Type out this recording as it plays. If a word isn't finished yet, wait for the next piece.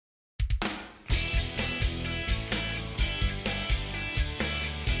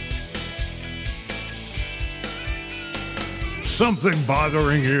something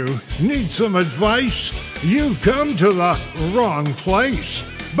bothering you? Need some advice? You've come to the wrong place.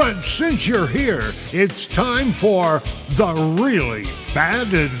 But since you're here, it's time for the Really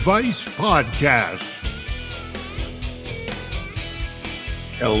Bad Advice Podcast.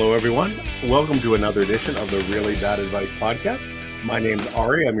 Hello, everyone. Welcome to another edition of the Really Bad Advice Podcast. My name's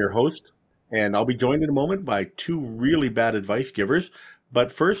Ari. I'm your host, and I'll be joined in a moment by two really bad advice givers.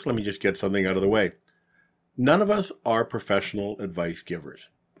 But first, let me just get something out of the way. None of us are professional advice givers.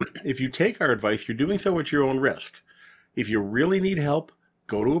 If you take our advice, you're doing so at your own risk. If you really need help,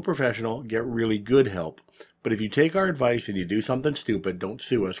 go to a professional, get really good help. But if you take our advice and you do something stupid, don't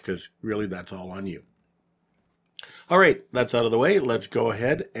sue us, because really that's all on you. All right, that's out of the way. Let's go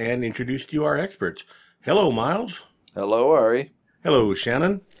ahead and introduce to you our experts. Hello, Miles. Hello, Ari. Hello,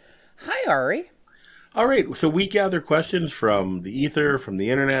 Shannon. Hi, Ari. All right, so we gather questions from the ether, from the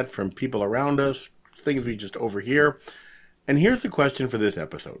internet, from people around us, things we just overhear. And here's the question for this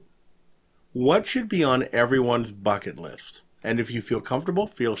episode. What should be on everyone's bucket list? And if you feel comfortable,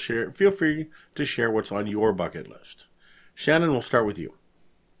 feel free to share what's on your bucket list. Shannon, we'll start with you.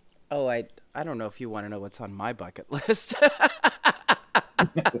 Oh, I don't know if you want to know what's on my bucket list.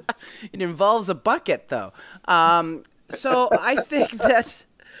 It involves a bucket, though. So I think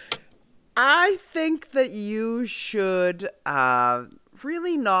that you should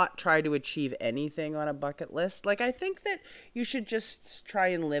really not try to achieve anything on a bucket list. Like, I think that you should just try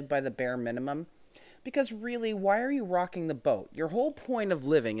and live by the bare minimum. Because really, why are you rocking the boat? Your whole point of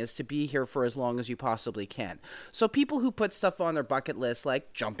living is to be here for as long as you possibly can. So people who put stuff on their bucket list,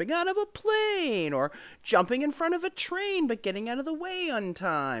 like jumping out of a plane or jumping in front of a train but getting out of the way on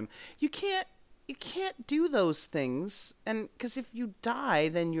time, you can't do those things. And because if you die,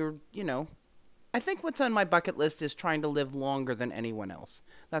 then I think what's on my bucket list is trying to live longer than anyone else.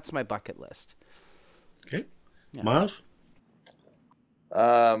 That's my bucket list. Okay. Yeah. Miles?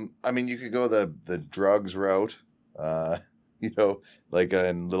 You could go the drugs route, like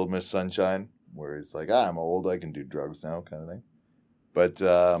in Little Miss Sunshine, where it's like, I'm old, I can do drugs now, kind of thing. But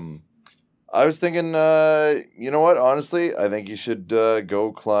I was thinking, you know what? Honestly, I think you should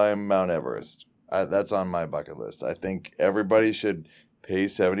go climb Mount Everest. That's on my bucket list. I think everybody should pay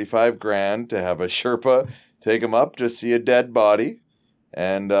 $75,000 to have a Sherpa take them up to see a dead body,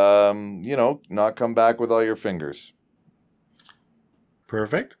 and not come back with all your fingers.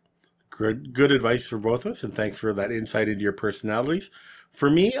 Perfect. Good advice for both of us, and thanks for that insight into your personalities. For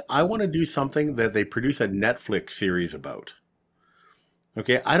me, I want to do something that they produce a Netflix series about.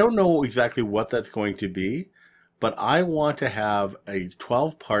 Okay, I don't know exactly what that's going to be, but I want to have a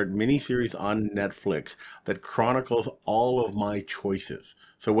 12-part miniseries on Netflix that chronicles all of my choices.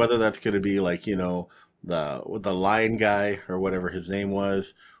 So whether that's going to be like, the lion guy or whatever his name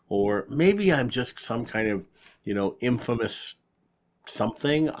was, or maybe I'm just some kind of, infamous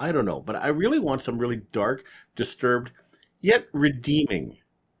something, I don't know, but I really want some really dark, disturbed, yet redeeming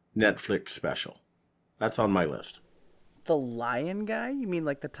Netflix special. That's on my list. The lion guy? You mean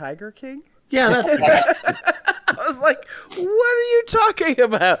like the Tiger King? Yeah, that's the guy. I was like, what are you talking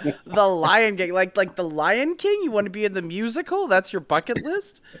about? The Lion King? Like the Lion King? You want to be in the musical? That's your bucket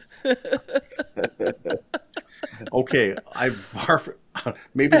list? Okay,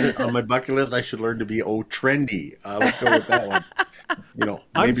 maybe on my bucket list I should learn to be trendy. Let's go with that one.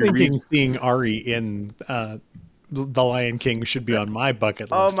 I'm thinking seeing Ari in The Lion King should be on my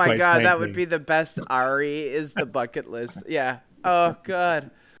bucket list. Oh my God, that would be the best. Ari is the bucket list. Yeah. Oh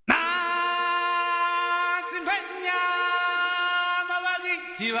God.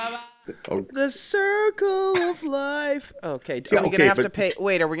 Okay. The circle of life. Okay. Are we gonna have to pay?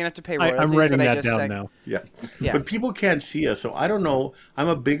 Wait, are we gonna have to pay royalties? I'm writing that down sang? now. Yeah. Yeah. But people can't see us, so I don't know. I'm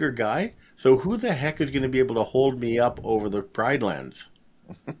a bigger guy, so who the heck is going to be able to hold me up over the Pride Lands?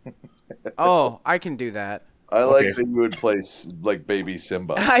 Oh, I can do that. I like that you would play like baby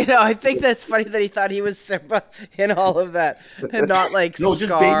Simba. I know. I think that's funny that he thought he was Simba in all of that, and not like No, just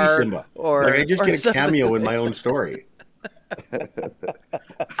Scar baby Simba. or I just get a cameo in my own story.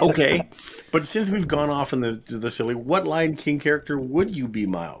 Okay, but since we've gone off in the silly, what Lion King character would you be,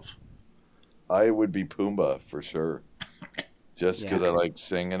 Miles? I would be Pumbaa for sure. Just because I like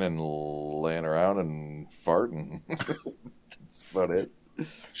singing and laying around and farting. That's about it.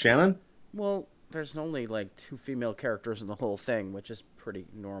 Shannon? Well, there's only like 2 female characters in the whole thing, which is pretty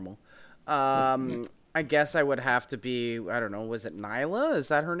normal. I guess I would have to be, I don't know, was it Nyla? Is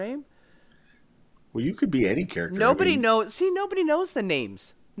that her name? Well, you could be any character. Nobody knows. See, nobody knows the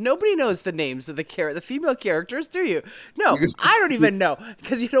names. Nobody knows the names of the female characters, do you? No, I don't even know.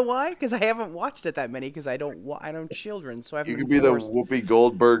 Because you know why? Because I haven't watched it that many. Because I don't have children, so I haven't. You could be the Whoopi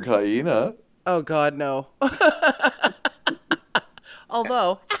Goldberg hyena. Oh God, no.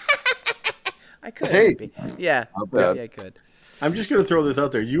 Although, I could. Hey. Maybe. Yeah. Not bad. Maybe I could. I'm just going to throw this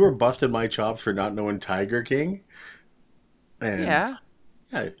out there. You were busting my chops for not knowing Tiger King. And Yeah.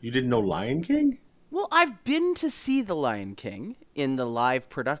 Yeah, you didn't know Lion King? Well, I've been to see The Lion King in the live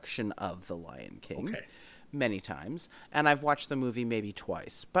production of The Lion King Okay. many times, and I've watched the movie maybe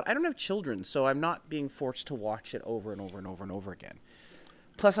twice. But I don't have children, so I'm not being forced to watch it over and over and over and over again.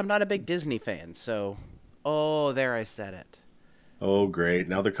 Plus, I'm not a big Disney fan, so... Oh, there I said it. Oh, great.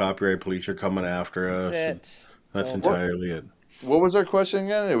 Now the copyright police are coming after us. That's it. That's So- entirely it. What was our question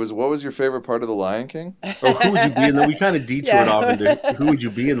again? It was, what was your favorite part of The Lion King? Or who would you be in the... We kind of detoured Yeah. off into who would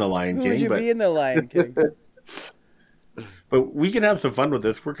you be in the Lion Who King. would you be in The Lion King? But we can have some fun with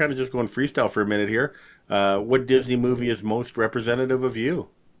this. We're kind of just going freestyle for a minute here. What Disney movie is most representative of you?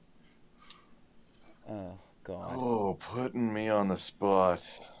 Oh, God. Oh, putting me on the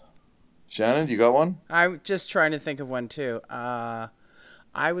spot. Shannon, you got one? I'm just trying to think of one, too. I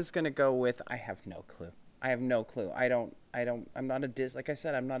was going to go with... I have no clue. I'm not a Disney... Like I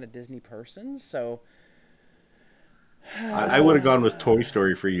said, I'm not a Disney person, so... I would have gone with Toy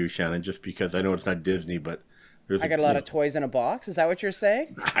Story for you, Shannon, just because I know it's not Disney, but there's I got a lot of toys in a box. Is that what you're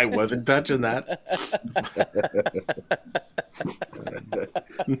saying? I wasn't touching that.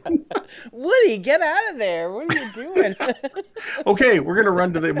 Woody, get out of there. What are you doing? Okay, we're gonna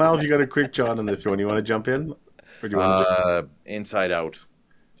run to the Miles. You got a quick John on this one. You want to jump in, or do you want to just... Inside Out,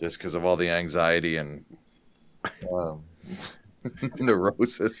 just because of all the anxiety and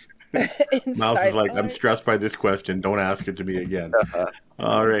neurosis. Miles is like, I'm stressed by this question. Don't ask it to me again.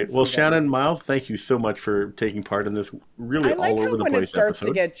 All right. Well, Shannon, Miles, thank you so much for taking part in this really I like all how over the when place it starts episode.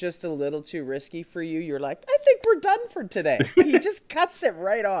 to get just a little too risky for you, you're like, I think we're done for today. He just cuts it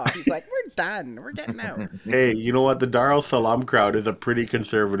right off. He's like, we're done. We're getting out. Hey, you know what? The Dar es Salaam crowd is a pretty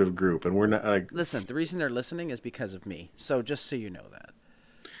conservative group, and we're not like, Listen, the reason they're listening is because of me. So just so you know that.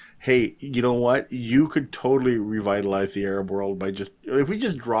 hey, you know what? You could totally revitalize the Arab world by just, if we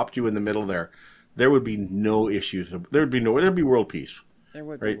just dropped you in the middle there would be no issues. There'd be world peace. There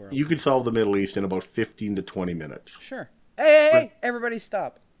would Right? be world. You could solve the Middle East in about 15 to 20 minutes. Sure. Hey, everybody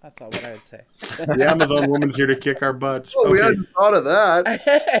stop. That's all what I would say. The Amazon woman's here to kick our butts. Oh, we Okay. hadn't thought of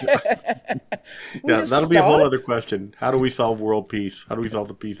that. Yeah, just that'll be a whole stop? other question. How do we solve world peace? How do we solve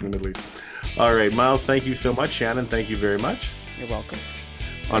the peace in the Middle East? All right, Miles, thank you so much. Shannon, thank you very much. You're welcome.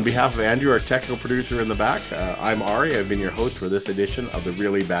 On behalf of Andrew, our technical producer in the back, I'm Ari. I've been your host for this edition of the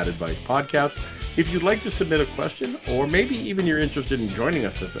Really Bad Advice podcast. If you'd like to submit a question, or maybe even you're interested in joining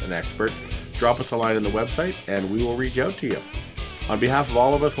us as an expert, drop us a line in the website and we will reach out to you. On behalf of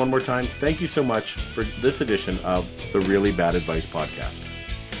all of us, one more time, thank you so much for this edition of the Really Bad Advice podcast.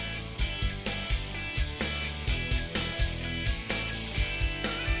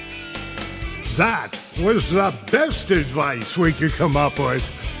 That was the best advice we could come up with.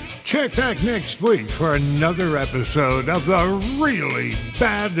 Check back next week for another episode of the Really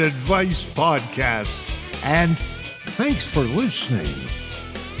Bad Advice podcast. And thanks for listening.